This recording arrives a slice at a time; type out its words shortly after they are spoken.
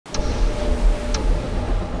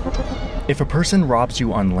If a person robs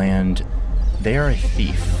you on land, they are a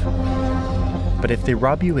thief. But if they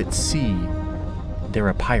rob you at sea, they're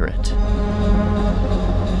a pirate.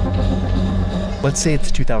 Let's say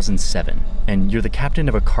it's 2007, and you're the captain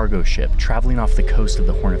of a cargo ship traveling off the coast of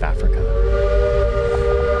the Horn of Africa.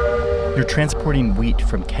 You're transporting wheat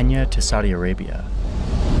from Kenya to Saudi Arabia.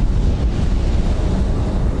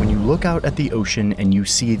 When you look out at the ocean and you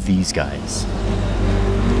see these guys,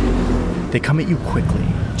 they come at you quickly,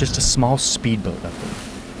 just a small speedboat of them,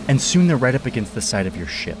 and soon they're right up against the side of your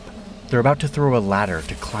ship. They're about to throw a ladder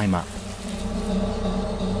to climb up.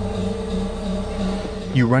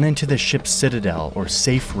 You run into the ship's citadel or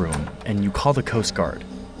safe room and you call the Coast Guard.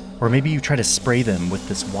 Or maybe you try to spray them with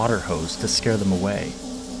this water hose to scare them away.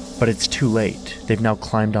 But it's too late. They've now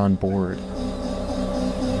climbed on board.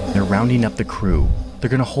 They're rounding up the crew. They're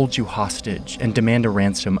gonna hold you hostage and demand a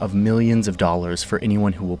ransom of millions of dollars for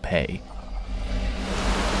anyone who will pay.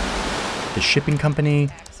 The shipping company,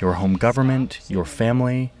 your home government, your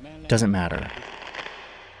family, doesn't matter.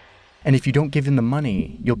 And if you don't give them the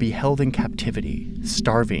money, you'll be held in captivity,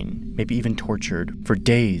 starving, maybe even tortured, for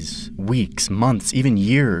days, weeks, months, even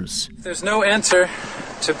years. If there's no answer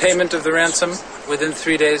to payment of the ransom within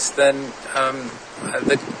 3 days, then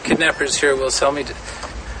the kidnappers here will sell me to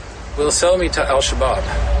Al-Shabaab.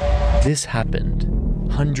 This happened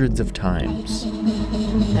hundreds of times.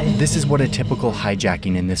 This is what a typical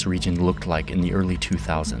hijacking in this region looked like in the early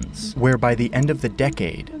 2000s, where by the end of the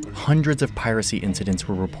decade, hundreds of piracy incidents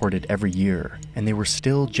were reported every year, and they were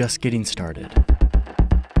still just getting started.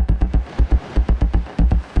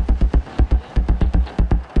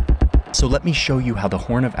 So let me show you how the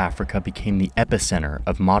Horn of Africa became the epicenter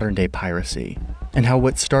of modern-day piracy, and how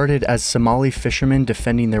what started as Somali fishermen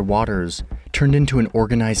defending their waters turned into an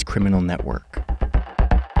organized criminal network.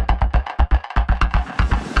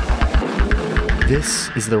 This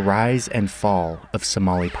is the rise and fall of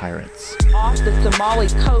Somali pirates. Off the Somali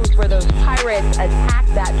coast where those pirates attacked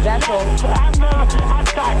that vessel.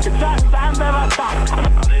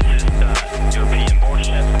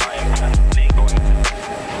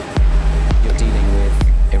 You're dealing with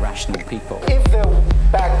irrational people. If their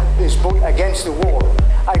back is put against the wall,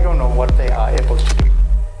 I don't know what they are able to do.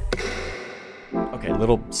 Okay,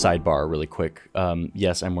 little sidebar really quick.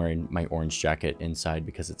 Yes, I'm wearing my orange jacket inside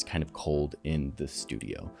because it's kind of cold in the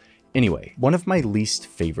studio. Anyway, one of my least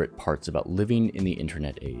favorite parts about living in the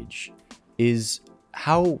internet age is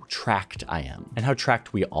how tracked I am and how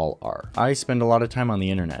tracked we all are. I spend a lot of time on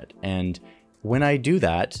the internet, and when I do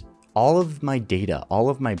that, all of my data, all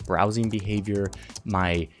of my browsing behavior,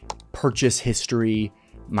 my purchase history,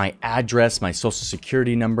 my address, my social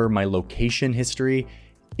security number, my location history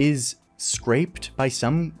is scraped by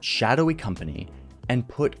some shadowy company and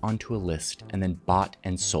put onto a list and then bought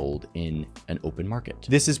and sold in an open market.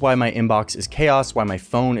 This is why my inbox is chaos, why my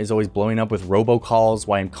phone is always blowing up with robocalls,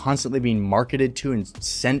 why I'm constantly being marketed to and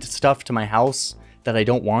sent stuff to my house that I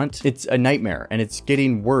don't want. It's a nightmare, and it's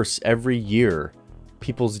getting worse every year.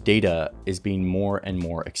 People's data is being more and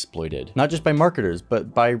more exploited, not just by marketers,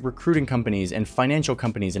 but by recruiting companies and financial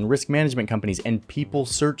companies and risk management companies and people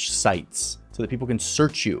search sites so that people can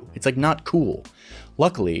search you. It's like not cool.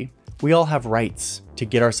 Luckily, we all have rights to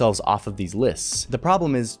get ourselves off of these lists. The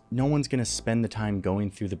problem is no one's gonna spend the time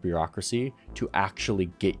going through the bureaucracy to actually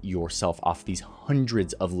get yourself off these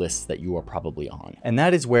hundreds of lists that you are probably on. And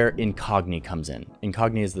that is where Incogni comes in.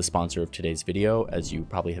 Incogni is the sponsor of today's video, as you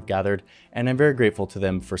probably have gathered, and I'm very grateful to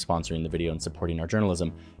them for sponsoring the video and supporting our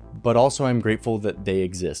journalism. But also I'm grateful that they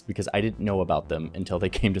exist because I didn't know about them until they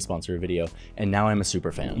came to sponsor a video, and now I'm a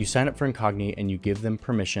super fan. You sign up for Incogni and you give them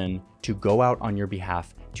permission to go out on your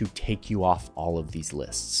behalf to take you off all of these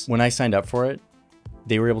lists. When I signed up for it,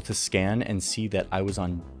 they were able to scan and see that I was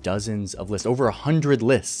on dozens of lists, over 100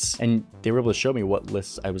 lists, and they were able to show me what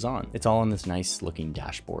lists I was on. It's all on this nice looking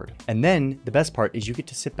dashboard. And then the best part is you get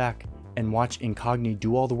to sit back and watch Incogni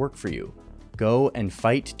do all the work for you. Go and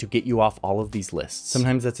fight to get you off all of these lists.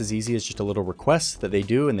 Sometimes that's as easy as just a little request that they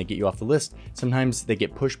do and they get you off the list. Sometimes they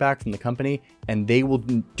get pushback from the company and they will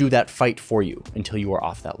do that fight for you until you are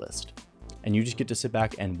off that list. And you just get to sit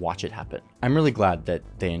back and watch it happen. I'm really glad that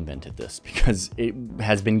they invented this because it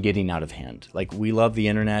has been getting out of hand. Like, we love the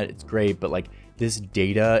internet, it's great, but like this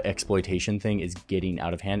data exploitation thing is getting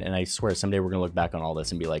out of hand. And I swear someday we're gonna look back on all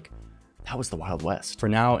this and be like, that was the Wild West. For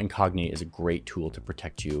now, Incogni is a great tool to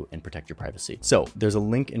protect you and protect your privacy. So there's a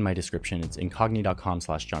link in my description. It's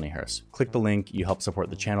incogni.com/Johnny Harris. Click the link, you help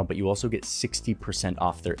support the channel, but you also get 60%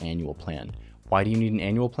 off their annual plan. Why do you need an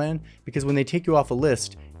annual plan? Because when they take you off a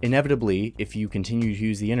list, inevitably, if you continue to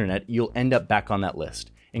use the internet, you'll end up back on that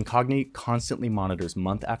list. Incognito constantly monitors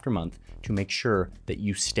month after month to make sure that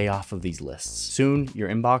you stay off of these lists. Soon, your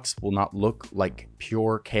inbox will not look like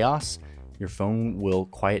pure chaos. Your phone will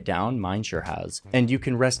quiet down, mine sure has. And you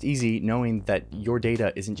can rest easy knowing that your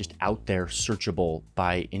data isn't just out there searchable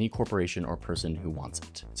by any corporation or person who wants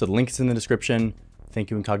it. So the link is in the description. Thank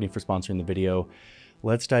you, Incognito, for sponsoring the video.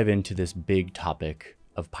 Let's dive into this big topic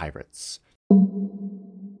of pirates.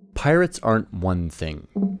 Pirates aren't one thing.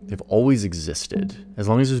 They've always existed. As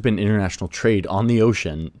long as there's been international trade on the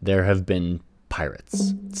ocean, there have been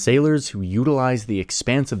pirates. Sailors who utilize the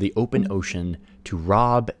expanse of the open ocean to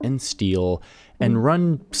rob and steal and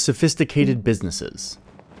run sophisticated businesses.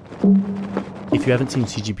 If you haven't seen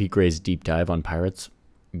CGP Gray's deep dive on pirates,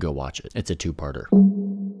 go watch it. It's a two-parter.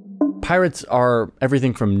 Pirates are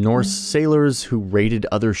everything from Norse sailors who raided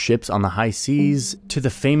other ships on the high seas, to the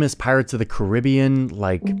famous pirates of the Caribbean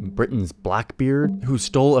like Britain's Blackbeard, who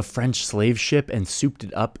stole a French slave ship and souped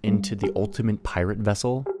it up into the ultimate pirate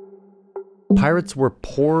vessel. Pirates were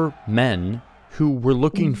poor men who were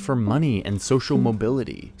looking for money and social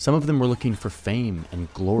mobility. Some of them were looking for fame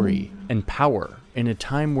and glory and power in a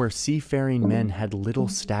time where seafaring men had little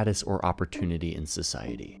status or opportunity in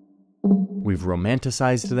society. We've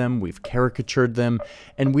romanticized them, we've caricatured them,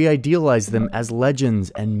 and we idealize them as legends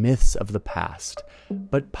and myths of the past.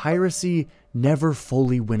 But piracy never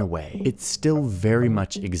fully went away. It still very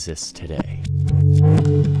much exists today.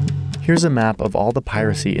 Here's a map of all the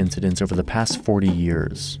piracy incidents over the past 40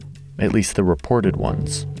 years, at least the reported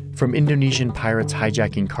ones. From Indonesian pirates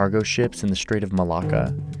hijacking cargo ships in the Strait of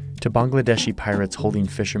Malacca, to Bangladeshi pirates holding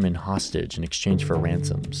fishermen hostage in exchange for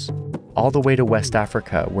ransoms, all the way to West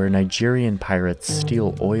Africa, where Nigerian pirates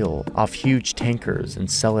steal oil off huge tankers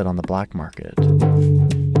and sell it on the black market.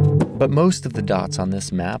 But most of the dots on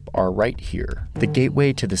this map are right here, the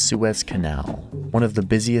gateway to the Suez Canal, one of the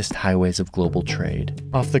busiest highways of global trade,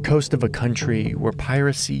 off the coast of a country where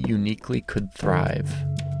piracy uniquely could thrive.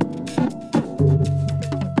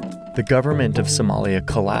 The government of Somalia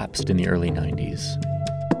collapsed in the early 90s.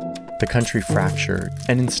 The country fractured,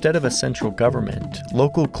 and instead of a central government,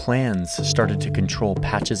 local clans started to control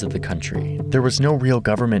patches of the country. There was no real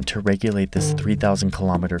government to regulate this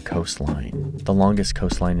 3,000-kilometer coastline, the longest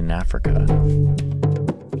coastline in Africa.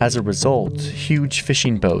 As a result, huge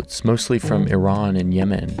fishing boats, mostly from Iran and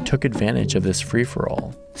Yemen, took advantage of this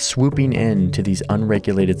free-for-all, swooping in to these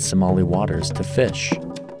unregulated Somali waters to fish.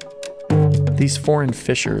 These foreign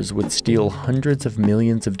fishers would steal hundreds of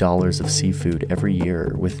millions of dollars of seafood every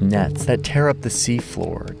year with nets that tear up the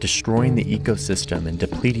seafloor, destroying the ecosystem and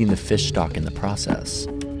depleting the fish stock in the process.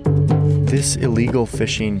 This illegal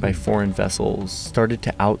fishing by foreign vessels started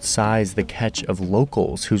to outsize the catch of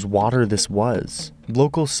locals whose water this was.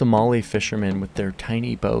 Local Somali fishermen with their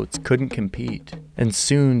tiny boats couldn't compete, and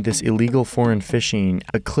soon this illegal foreign fishing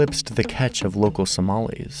eclipsed the catch of local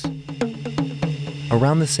Somalis.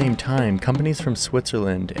 Around the same time, companies from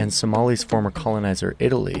Switzerland and Somali's former colonizer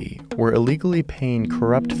Italy were illegally paying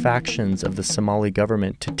corrupt factions of the Somali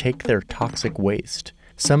government to take their toxic waste,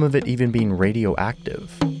 some of it even being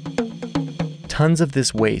radioactive. Tons of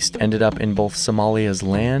this waste ended up in both Somalia's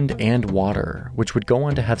land and water, which would go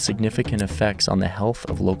on to have significant effects on the health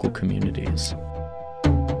of local communities.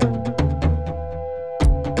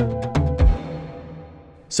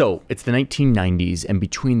 So, it's the 1990s, and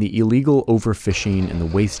between the illegal overfishing and the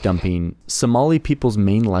waste dumping, Somali people's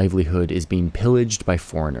main livelihood is being pillaged by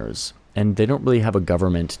foreigners, and they don't really have a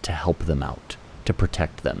government to help them out, to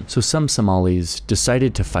protect them. So some Somalis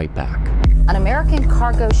decided to fight back. An American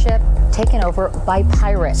cargo ship taken over by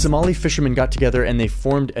pirates. Somali fishermen got together and they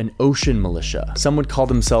formed an ocean militia. Some would call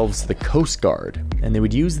themselves the Coast Guard, and they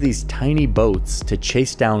would use these tiny boats to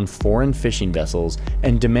chase down foreign fishing vessels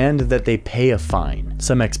and demand that they pay a fine.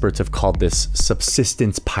 Some experts have called this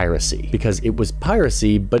subsistence piracy, because it was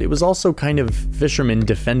piracy, but it was also kind of fishermen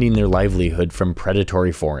defending their livelihood from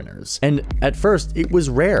predatory foreigners. And at first, it was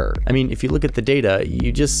rare. I mean, if you look at the data,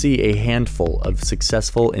 you just see a handful of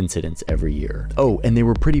successful incidents every year. Oh, and they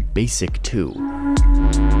were pretty basic too.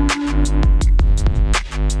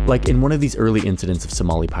 Like in one of these early incidents of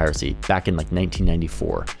Somali piracy, back in like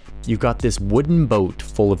 1994, you got this wooden boat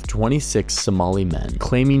full of 26 Somali men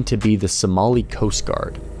claiming to be the Somali Coast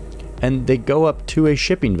Guard. And they go up to a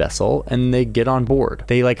shipping vessel and they get on board.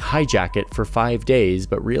 They like hijack it for 5 days,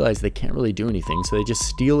 but realize they can't really do anything, so they just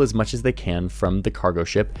steal as much as they can from the cargo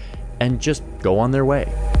ship and just go on their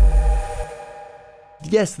way.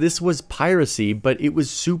 Yes, this was piracy, but it was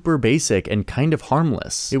super basic and kind of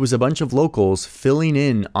harmless. It was a bunch of locals filling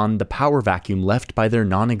in on the power vacuum left by their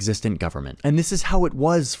non-existent government. And this is how it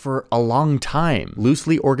was for a long time.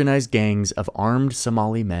 Loosely organized gangs of armed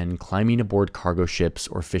Somali men climbing aboard cargo ships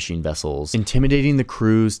or fishing vessels, intimidating the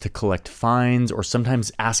crews to collect fines, or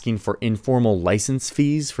sometimes asking for informal license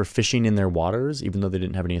fees for fishing in their waters, even though they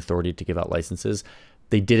didn't have any authority to give out licenses.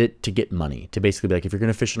 They did it to get money, to basically be like, if you're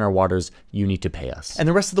gonna fish in our waters, you need to pay us. And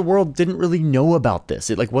the rest of the world didn't really know about this.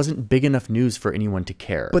 It like wasn't big enough news for anyone to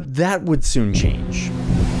care. But that would soon change.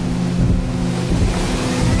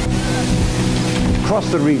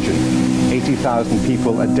 Across the region, 80,000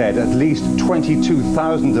 people are dead. At least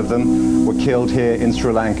 22,000 of them were killed here in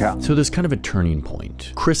Sri Lanka. So there's kind of a turning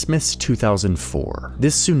point. Christmas 2004.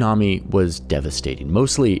 This tsunami was devastating,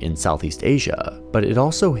 mostly in Southeast Asia, but it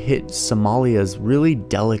also hit Somalia's really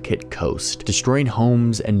delicate coast, destroying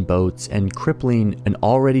homes and boats and crippling an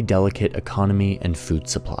already delicate economy and food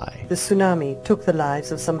supply. The tsunami took the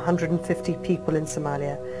lives of some 150 people in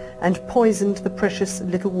Somalia and poisoned the precious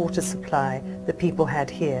little water supply the people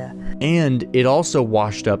had here. And it also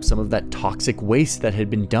washed up some of that toxic waste that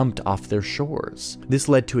had been dumped off their shores. This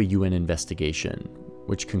led to a UN investigation,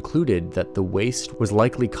 which concluded that the waste was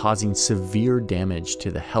likely causing severe damage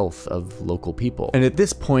to the health of local people. And at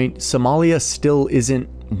this point, Somalia still isn't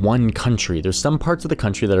one country. There's some parts of the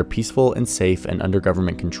country that are peaceful and safe and under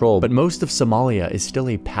government control, but most of Somalia is still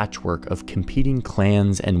a patchwork of competing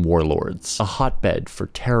clans and warlords, a hotbed for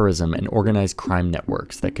terrorism and organized crime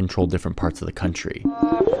networks that control different parts of the country.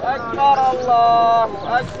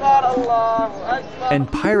 And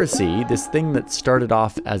piracy, this thing that started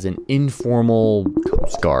off as an informal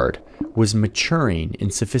coast guard, was maturing in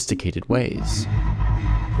sophisticated ways.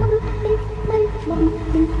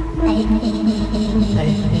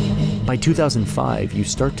 By 2005, you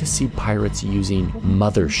start to see pirates using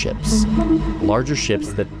motherships, larger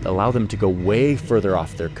ships that allow them to go way further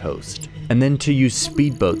off their coast, and then to use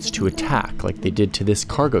speedboats to attack like they did to this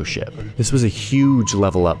cargo ship. This was a huge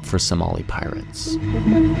level up for Somali pirates.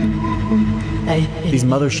 These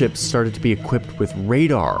motherships started to be equipped with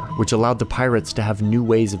radar, which allowed the pirates to have new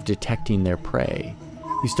ways of detecting their prey.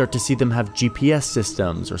 You start to see them have GPS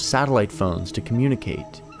systems or satellite phones to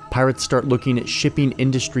communicate. Pirates start looking at shipping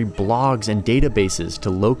industry blogs and databases to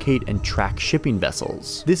locate and track shipping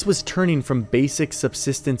vessels. This was turning from basic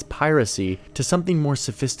subsistence piracy to something more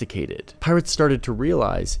sophisticated. Pirates started to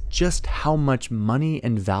realize just how much money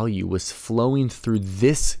and value was flowing through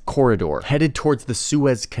this corridor, headed towards the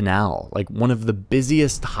Suez Canal, like one of the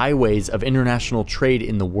busiest highways of international trade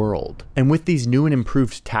in the world. And with these new and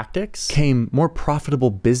improved tactics came more profitable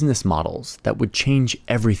business models that would change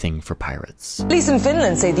everything for pirates. Police in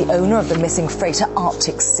Finland say the owner of the missing freighter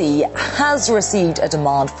Arctic Sea has received a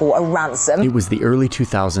demand for a ransom. It was the early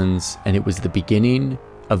 2000s, and it was the beginning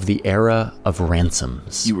of the era of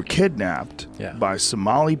ransoms. You were kidnapped by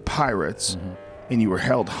Somali pirates, and you were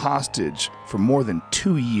held hostage for more than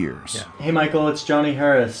 2 years. Hey Michael, it's Johnny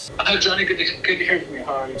Harris. Hi Johnny, good to hear from you.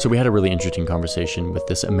 How are you? So we had a really interesting conversation with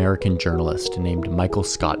this American journalist named Michael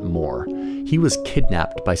Scott Moore. He was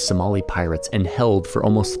kidnapped by Somali pirates and held for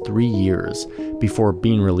almost 3 years before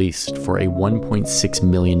being released for a $1.6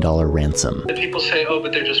 million ransom. The people say, oh,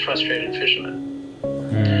 but they're just frustrated fishermen.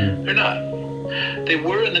 They're not. They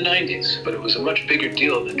were in the 90s, but it was a much bigger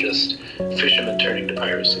deal than just fishermen turning to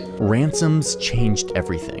piracy. Ransoms changed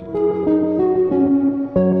everything.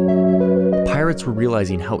 Pirates were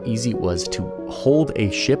realizing how easy it was to hold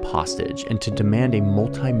a ship hostage and to demand a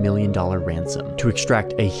multi-million-dollar ransom to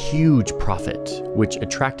extract a huge profit, which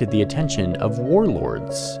attracted the attention of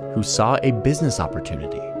warlords who saw a business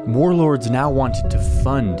opportunity. Warlords now wanted to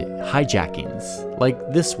fund hijackings,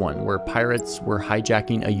 like this one where pirates were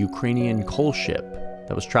hijacking a Ukrainian coal ship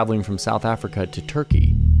that was traveling from South Africa to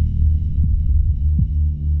Turkey.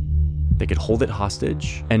 They could hold it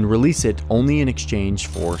hostage and release it only in exchange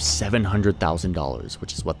for $700,000,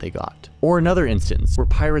 which is what they got. Or another instance where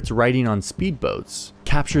pirates riding on speedboats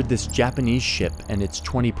captured this Japanese ship and its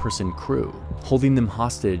 20-person crew, holding them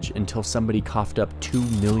hostage until somebody coughed up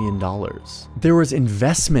 $2 million. There was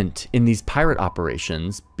investment in these pirate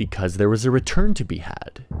operations because there was a return to be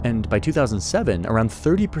had. And by 2007, around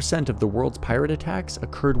 30% of the world's pirate attacks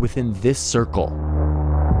occurred within this circle.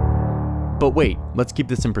 But wait, let's keep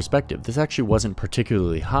this in perspective. This actually wasn't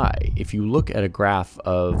particularly high. If you look at a graph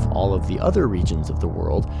of all of the other regions of the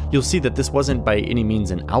world, you'll see that this wasn't by any means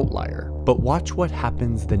an outlier. But watch what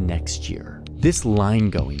happens the next year. This line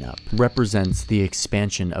going up represents the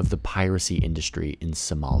expansion of the piracy industry in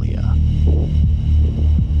Somalia.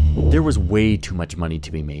 There was way too much money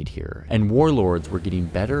to be made here, and warlords were getting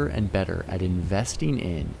better and better at investing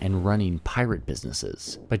in and running pirate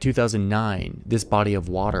businesses. By 2009, this body of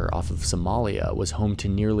water off of Somalia was home to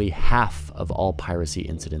nearly half of all piracy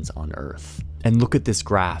incidents on Earth. And look at this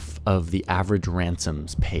graph of the average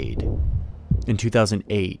ransoms paid. In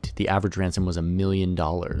 2008, the average ransom was $1 million.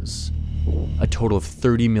 A total of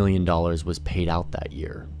 $30 million was paid out that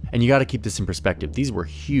year. And you got to keep this in perspective. These were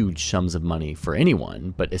huge sums of money for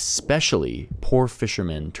anyone, but especially poor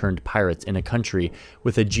fishermen turned pirates in a country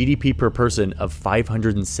with a GDP per person of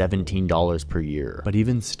 $517 per year. But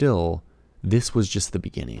even still, this was just the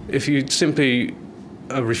beginning. If you simply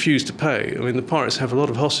refuse to pay, I mean, the pirates have a lot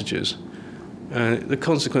of hostages. The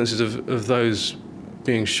consequences of those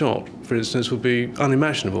being shot, for instance, would be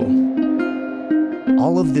unimaginable.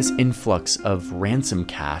 All of this influx of ransom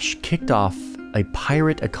cash kicked off a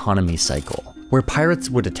pirate economy cycle, where pirates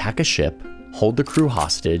would attack a ship, hold the crew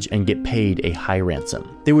hostage, and get paid a high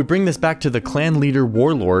ransom. They would bring this back to the clan leader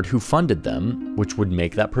warlord who funded them, which would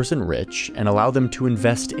make that person rich and allow them to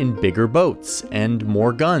invest in bigger boats and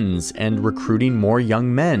more guns and recruiting more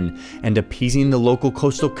young men and appeasing the local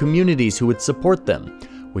coastal communities who would support them,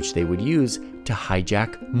 which they would use to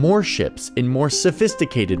hijack more ships in more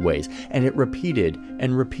sophisticated ways. And it repeated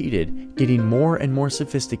and repeated, getting more and more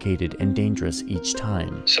sophisticated and dangerous each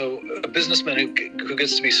time. So a businessman who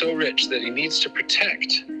gets to be so rich that he needs to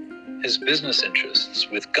protect his business interests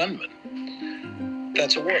with gunmen,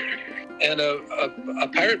 that's a warlord. And a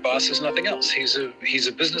pirate boss is nothing else. He's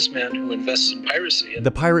a businessman who invests in piracy.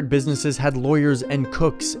 The pirate businesses had lawyers and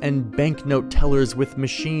cooks and banknote tellers with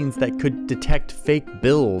machines that could detect fake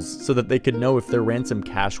bills so that they could know if their ransom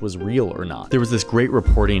cash was real or not. There was this great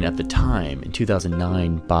reporting at the time in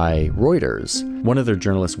 2009 by Reuters. One of their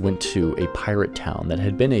journalists went to a pirate town that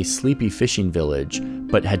had been a sleepy fishing village,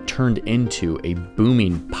 but had turned into a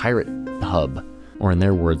booming pirate hub, or in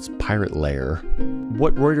their words, pirate lair.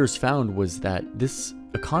 What Reuters found was that this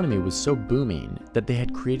economy was so booming that they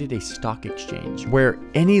had created a stock exchange where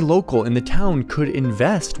any local in the town could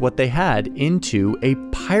invest what they had into a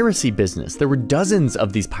piracy business. There were dozens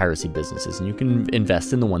of these piracy businesses, and you can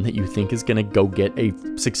invest in the one that you think is gonna go get a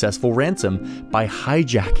successful ransom by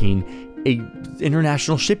hijacking a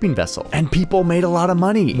international shipping vessel. And people made a lot of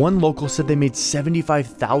money. One local said they made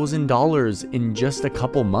 $75,000 in just a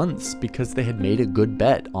couple months because they had made a good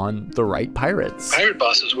bet on the right pirates. Pirate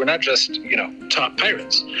bosses were not just, top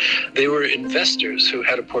pirates. They were investors who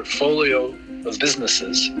had a portfolio of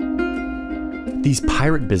businesses. These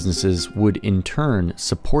pirate businesses would in turn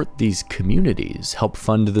support these communities, help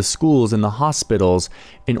fund the schools and the hospitals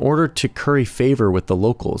in order to curry favor with the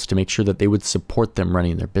locals to make sure that they would support them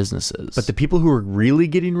running their businesses. But the people who were really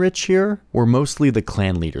getting rich here were mostly the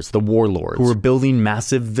clan leaders, the warlords, who were building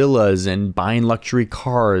massive villas and buying luxury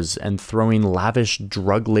cars and throwing lavish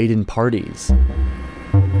drug-laden parties.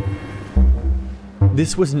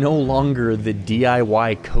 This was no longer the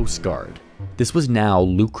DIY Coast Guard. This was now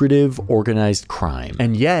lucrative, organized crime.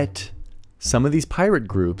 And yet, some of these pirate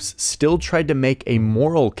groups still tried to make a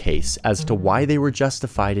moral case as to why they were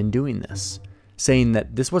justified in doing this, saying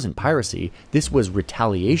that this wasn't piracy, this was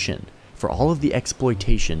retaliation for all of the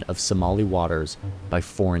exploitation of Somali waters by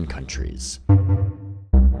foreign countries.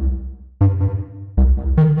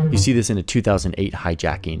 You see this in a 2008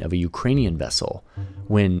 hijacking of a Ukrainian vessel,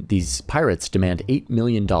 when these pirates demand $8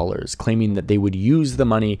 million, claiming that they would use the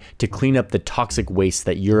money to clean up the toxic waste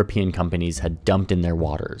that European companies had dumped in their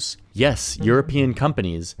waters. Yes, European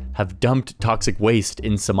companies have dumped toxic waste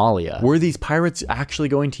in Somalia. Were these pirates actually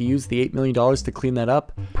going to use the $8 million to clean that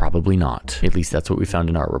up? Probably not. At least that's what we found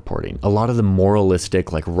in our reporting. A lot of the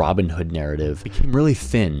moralistic, like Robin Hood narrative became really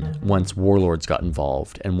thin once warlords got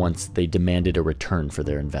involved and once they demanded a return for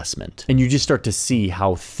their investment. And you just start to see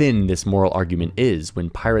how thin this moral argument is when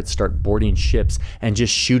pirates start boarding ships and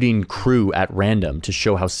just shooting crew at random to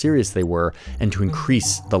show how serious they were and to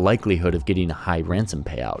increase the likelihood of getting a high ransom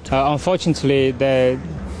payout. Unfortunately, there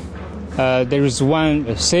is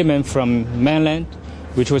one seaman from mainland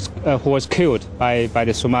who was killed by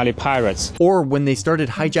the Somali pirates. Or when they started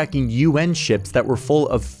hijacking UN ships that were full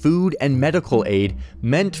of food and medical aid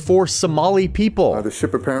meant for Somali people. The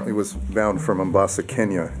ship apparently was bound for Mombasa,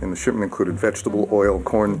 Kenya, and the shipment included vegetable oil,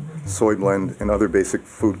 corn, soy blend, and other basic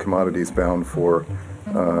food commodities bound for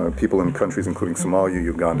people in countries including Somalia,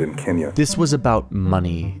 Uganda, and Kenya. This was about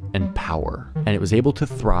money and power, and it was able to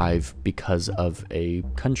thrive because of a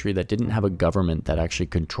country that didn't have a government that actually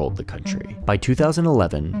controlled the country. By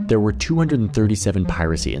 2011, there were 237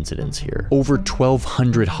 piracy incidents here. Over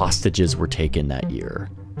 1,200 hostages were taken that year.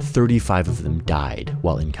 35 of them died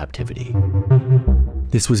while in captivity.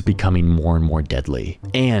 This was becoming more and more deadly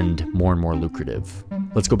and more lucrative.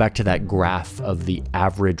 Let's go back to that graph of the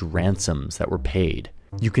average ransoms that were paid.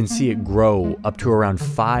 You can see it grow up to around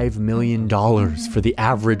 $5 million for the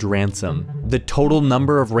average ransom. The total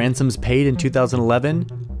number of ransoms paid in 2011,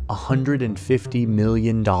 $150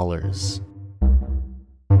 million.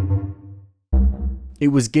 It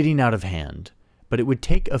was getting out of hand, but it would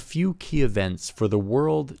take a few key events for the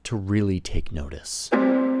world to really take notice.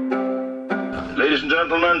 Ladies and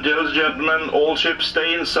gentlemen, all ships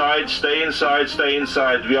stay inside, stay inside, stay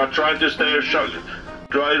inside. We are trying to stay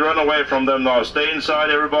run away from them now. Stay inside,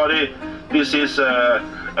 everybody. This is a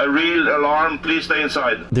real alarm. Please stay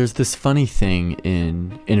inside. There's this funny thing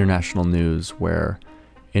in international news where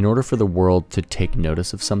in order for the world to take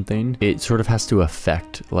notice of something, it sort of has to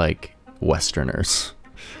affect like Westerners.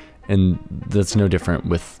 And that's no different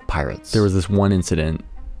with pirates. There was this one incident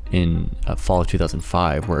in fall of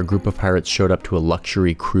 2005 where a group of pirates showed up to a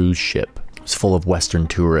luxury cruise ship. It was full of Western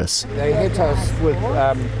tourists. They hit us with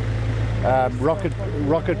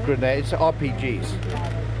rocket grenades, RPGs,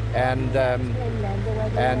 and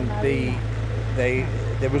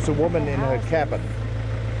there was a woman in her cabin,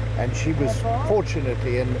 and she was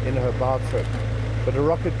fortunately in her bathroom, but a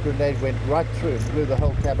rocket grenade went right through and blew the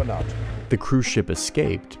whole cabin out. The cruise ship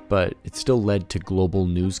escaped, but it still led to global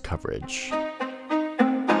news coverage.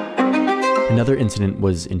 Another incident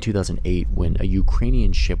was in 2008 when a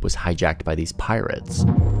Ukrainian ship was hijacked by these pirates.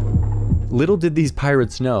 Little did these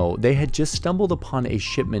pirates know, they had just stumbled upon a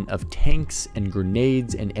shipment of tanks and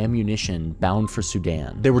grenades and ammunition bound for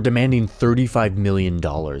Sudan. They were demanding $35 million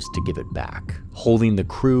to give it back, holding the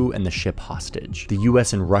crew and the ship hostage. The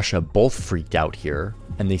US and Russia both freaked out here,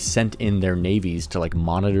 and they sent in their navies to like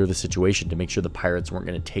monitor the situation to make sure the pirates weren't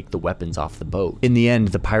going to take the weapons off the boat. In the end,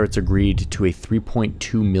 the pirates agreed to a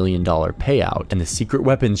 $3.2 million payout, and the secret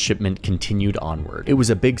weapons shipment continued onward. It was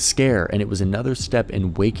a big scare, and it was another step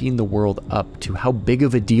in waking the world up to how big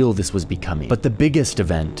of a deal this was becoming. But the biggest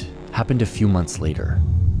event happened a few months later.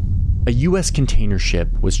 A US container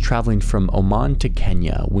ship was traveling from Oman to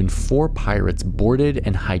Kenya when 4 pirates boarded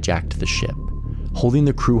and hijacked the ship, holding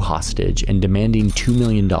the crew hostage and demanding $2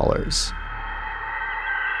 million. The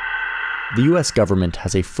US government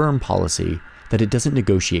has a firm policy that it doesn't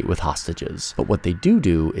negotiate with hostages, but what they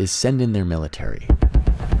do is send in their military.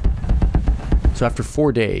 So after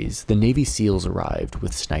 4 days, the Navy SEALs arrived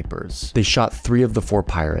with snipers. They shot 3 of the 4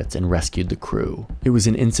 pirates and rescued the crew. It was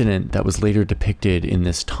an incident that was later depicted in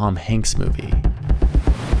this Tom Hanks movie.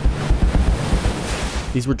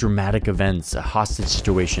 These were dramatic events, a hostage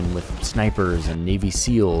situation with snipers and Navy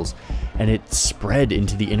SEALs, and it spread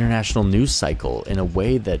into the international news cycle in a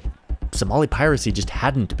way that Somali piracy just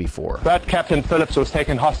hadn't before. But Captain Phillips was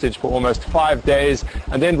taken hostage for almost 5 days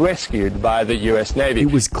and then rescued by the US Navy.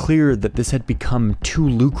 It was clear that this had become too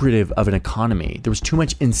lucrative of an economy. There was too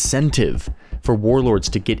much incentive for warlords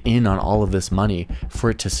to get in on all of this money for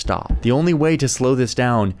it to stop. The only way to slow this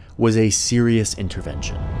down was a serious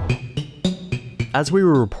intervention. As we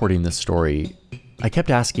were reporting this story, I kept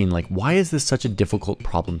asking, like, why is this such a difficult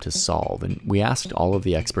problem to solve? And we asked all of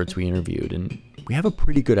the experts we interviewed, and we have a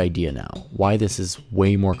pretty good idea now why this is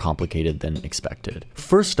way more complicated than expected.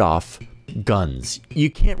 First off, guns. You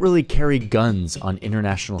can't really carry guns on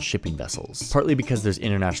international shipping vessels, partly because there's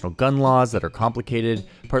international gun laws that are complicated,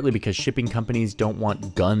 partly because shipping companies don't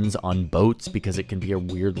want guns on boats because it can be a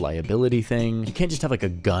weird liability thing. You can't just have like a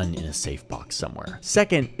gun in a safe box somewhere.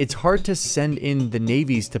 Second, it's hard to send in the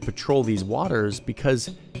navies to patrol these waters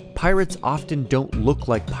because pirates often don't look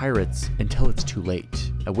like pirates until it's too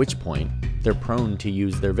late, at which point they're prone to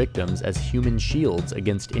use their victims as human shields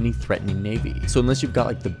against any threatening navy. So unless you've got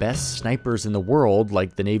like the best snipers in the world,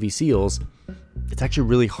 like the Navy SEALs, it's actually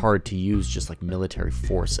really hard to use just like military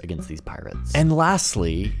force against these pirates. And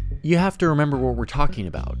lastly, you have to remember what we're talking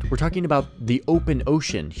about. We're talking about the open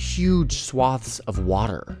ocean, huge swaths of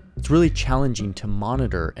water. It's really challenging to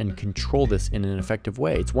monitor and control this in an effective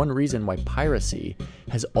way. It's one reason why piracy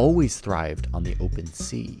has always thrived on the open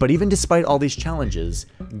sea. But even despite all these challenges,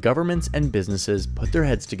 governments and businesses put their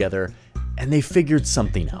heads together and they figured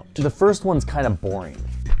something out. The first one's kind of boring.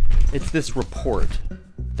 It's this report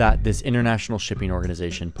that this international shipping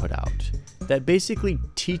organization put out that basically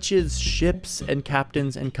teaches ships and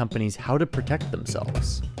captains and companies how to protect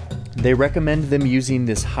themselves. They recommend them using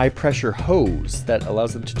this high pressure hose that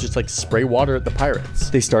allows them to just like spray water at the pirates.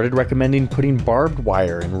 They started recommending putting barbed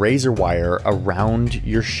wire and razor wire around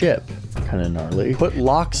your ship. Kind of gnarly. Put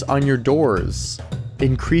locks on your doors.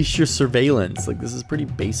 Increase your surveillance. Like, this is pretty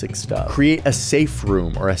basic stuff. Create a safe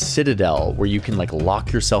room or a citadel where you can like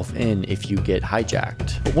lock yourself in if you get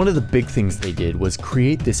hijacked. But one of the big things they did was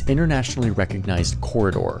create this internationally recognized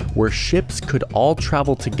corridor where ships could all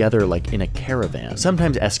travel together like in a caravan,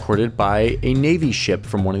 sometimes escorted by a Navy ship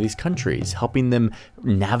from one of these countries, helping them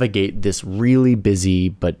navigate this really busy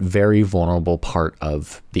but very vulnerable part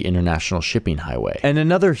of the international shipping highway. And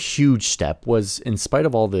another huge step was, in spite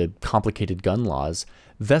of all the complicated gun laws,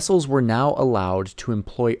 vessels were now allowed to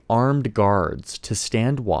employ armed guards to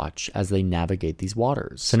stand watch as they navigate these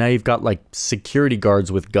waters. So now you've got like security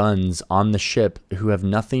guards with guns on the ship who have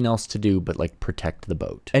nothing else to do but like protect the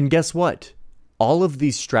boat. And guess what? All of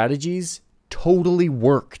these strategies totally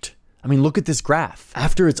worked. I mean, look at this graph.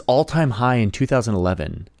 After its all-time high in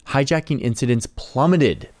 2011, hijacking incidents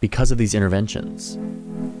plummeted because of these interventions.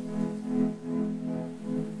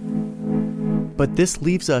 But this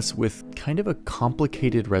leaves us with kind of a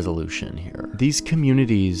complicated resolution here. These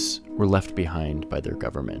communities were left behind by their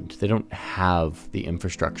government. They don't have the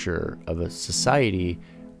infrastructure of a society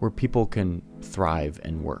where people can thrive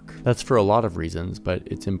and work. That's for a lot of reasons, but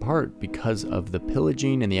it's in part because of the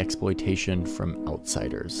pillaging and the exploitation from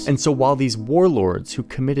outsiders. And so while these warlords who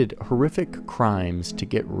committed horrific crimes to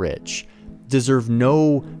get rich deserve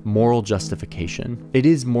no moral justification, it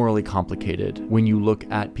is morally complicated when you look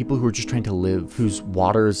at people who are just trying to live, whose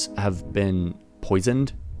waters have been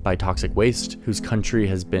poisoned by toxic waste, whose country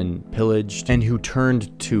has been pillaged, and who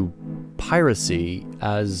turned to piracy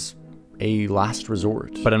as a last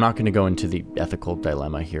resort. But I'm not going to go into the ethical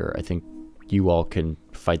dilemma here. I think you all can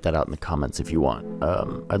fight that out in the comments if you want.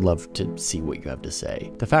 I'd love to see what you have to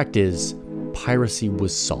say. The fact is, piracy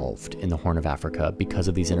was solved in the Horn of Africa because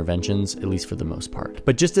of these interventions, at least for the most part.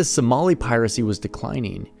 But just as Somali piracy was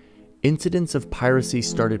declining, incidents of piracy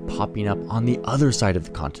started popping up on the other side of the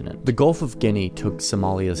continent. The Gulf of Guinea took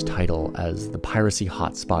Somalia's title as the piracy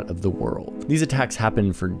hotspot of the world. These attacks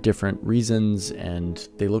happen for different reasons, and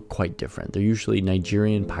they look quite different. They're usually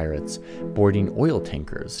Nigerian pirates boarding oil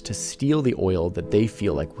tankers to steal the oil that they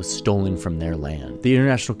feel like was stolen from their land. The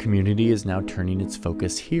international community is now turning its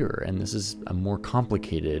focus here, and this is a more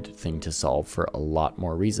complicated thing to solve for a lot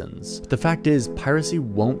more reasons. The fact is, piracy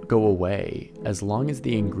won't go away as long as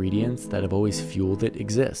the ingredients that have always fueled it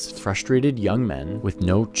exist. Frustrated young men with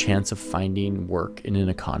no chance of finding work in an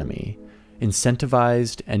economy,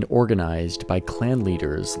 incentivized and organized by clan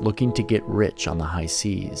leaders looking to get rich on the high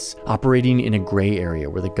seas, operating in a gray area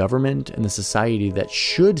where the government and the society that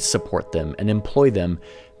should support them and employ them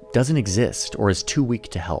doesn't exist or is too weak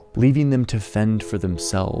to help, leaving them to fend for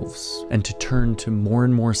themselves and to turn to more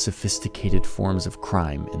and more sophisticated forms of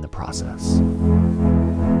crime in the process.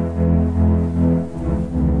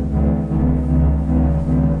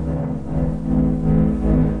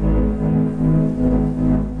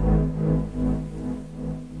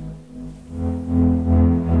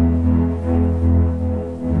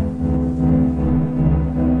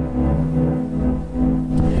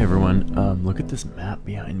 Look at this map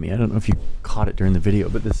behind me. I don't know if you caught it during the video,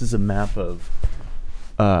 but this is a map of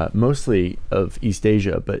mostly of East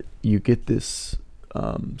Asia, but you get this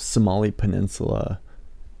Somali peninsula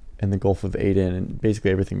and the Gulf of Aden and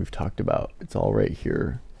basically everything we've talked about. It's all right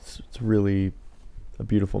here. It's really a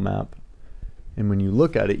beautiful map. And when you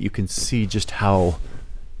look at it, you can see just how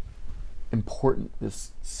important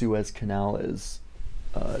this Suez Canal is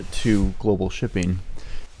to global shipping.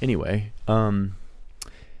 Anyway,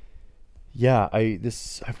 yeah,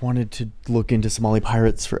 I've wanted to look into Somali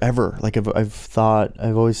pirates forever. Like I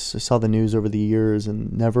always saw the news over the years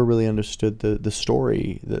and never really understood the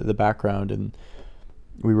story, the background. And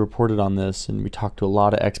we reported on this and we talked to a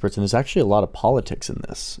lot of experts, and there's actually a lot of politics in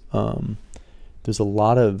this. There's a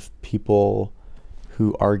lot of people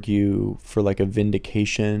who argue for like a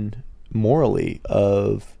vindication morally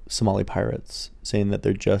of Somali pirates, saying that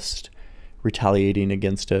they're just retaliating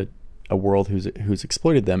against a world who's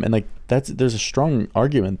exploited them, and like there's a strong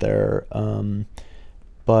argument there,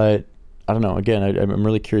 but I don't know. Again, I'm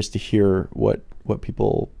really curious to hear what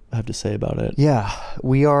people have to say about it. Yeah,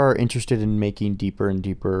 we are interested in making deeper and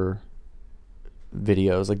deeper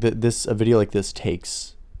videos. Like a video like this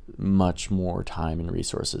takes much more time and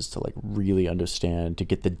resources to like really understand, to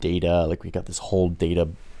get the data. Like we got this whole data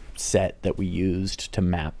set that we used to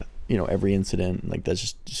map, every incident. Like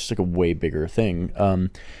that's just like a way bigger thing.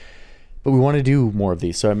 But we want to do more of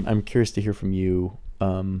these, so I'm curious to hear from you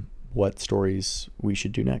what stories we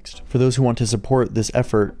should do next. For those who want to support this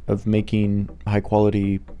effort of making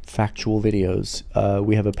high-quality, factual videos,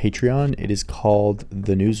 we have a Patreon. It is called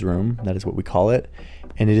The Newsroom. That is what we call it.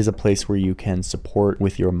 And it is a place where you can support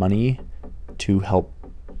with your money to help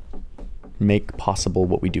make possible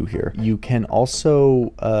what we do here. You can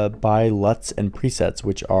also buy LUTs and presets,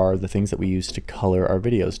 which are the things that we use to color our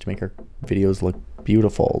videos, to make our videos look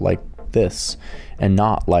beautiful like this and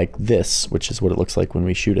not like this, which is what it looks like when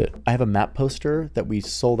we shoot it. I have a map poster that we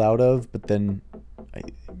sold out of, but then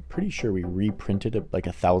I'm pretty sure we reprinted it like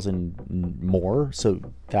 1,000 more, so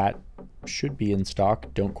that should be in stock.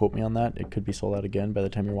 Don't quote me on that. It could be sold out again by the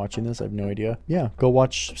time you're watching this. I have no idea. Yeah, go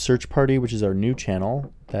watch Search Party, which is our new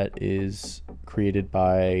channel that is created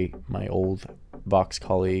by my old Vox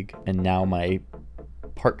colleague and now my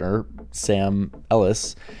partner, Sam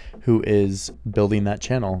Ellis, who is building that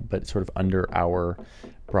channel, but sort of under our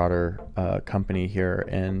broader company here,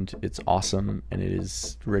 and it's awesome, and it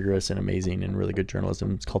is rigorous and amazing and really good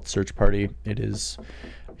journalism. It's called Search Party. It is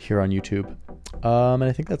here on YouTube. And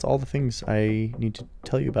I think that's all the things I need to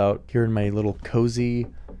tell you about here in my little cozy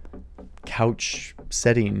couch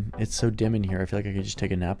setting. It's so dim in here. I feel like I could just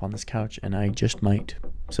take a nap on this couch, and I just might.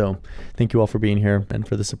 So thank you all for being here and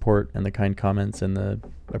for the support and the kind comments and the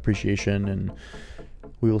appreciation, and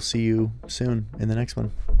we will see you soon in the next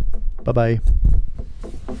one. Bye-bye.